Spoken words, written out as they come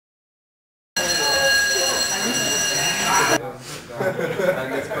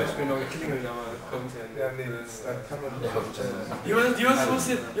Dann jetzt Beispiel noch klingeln, aber das kommt ja nicht. Ja, nee, das kann man nicht. Jonas,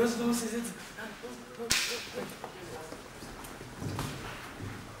 du musst jetzt.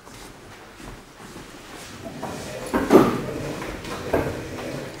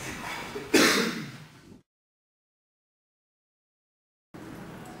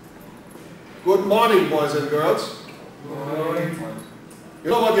 Good morning, boys and girls. Good morning. You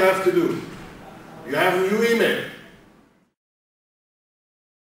know what you have to do. You have a new email.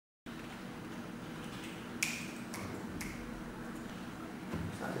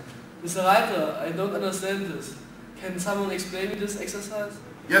 Mr. Reiter, I don't understand this. Can someone explain me this exercise?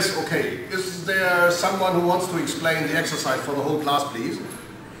 Yes, okay. Is there someone who wants to explain the exercise for the whole class, please?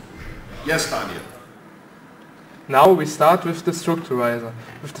 Yes, Daniel. Now we start with the structurizer.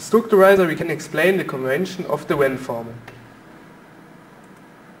 With the structurizer we can explain the convention of the when formula.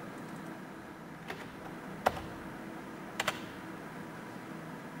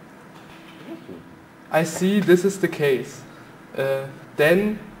 I see this is the case.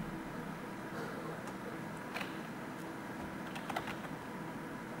 Then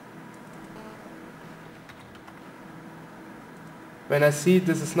when I see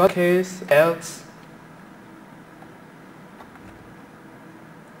this is not the case, else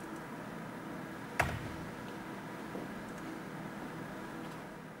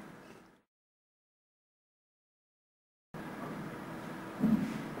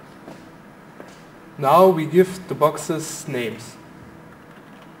now we give the boxes names.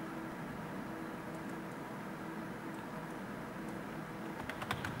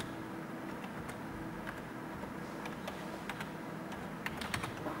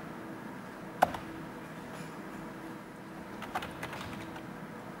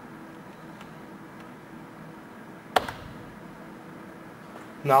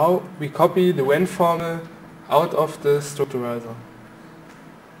 Now we copy the when formula out of the structurizer.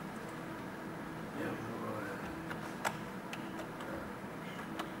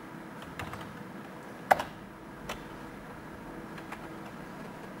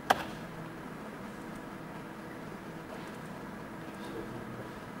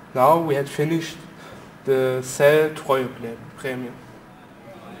 Now we had finished the cell Treueprämie.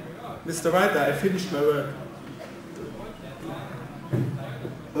 Mr. Reiter, I finished my work.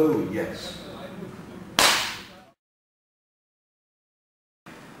 Oh, yes.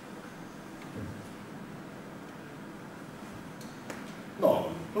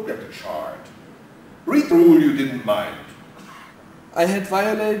 No, look at the chart. Read the rule you didn't mind. I had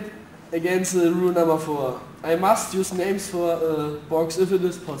violated against rule number 4. I must use names for a box if it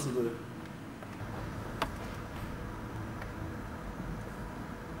is possible.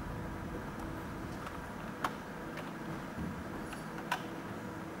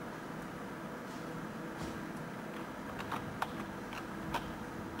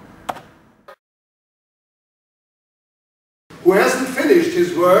 Who hasn't finished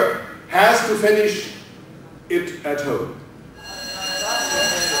his work has to finish it at home.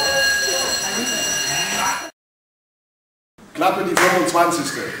 Klappe die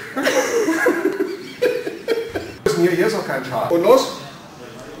 25. Hier ist noch kein Chart. Und los?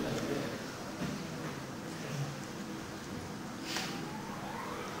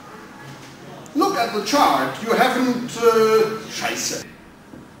 Look at the chart. You haven't... Scheiße.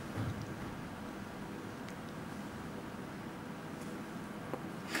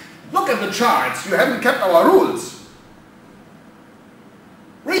 Look at the charts. You haven't kept our rules.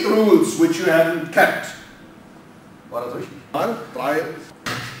 Read the rules which you haven't kept. War das richtig? 1, 3.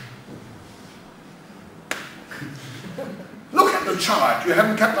 Look at the chart. You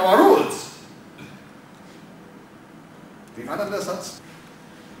haven't kept our rules. Wie war denn der Satz?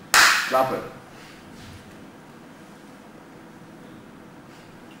 Klappe.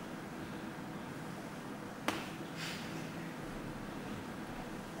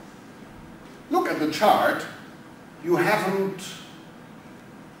 Look at the chart. You haven't...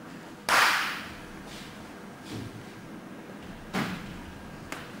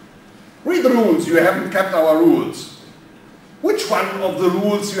 Read the rules. You haven't kept our rules. Which one of the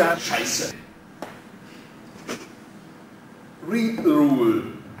rules you have? Scheiße. Read the rule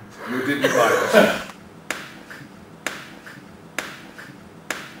you didn't write.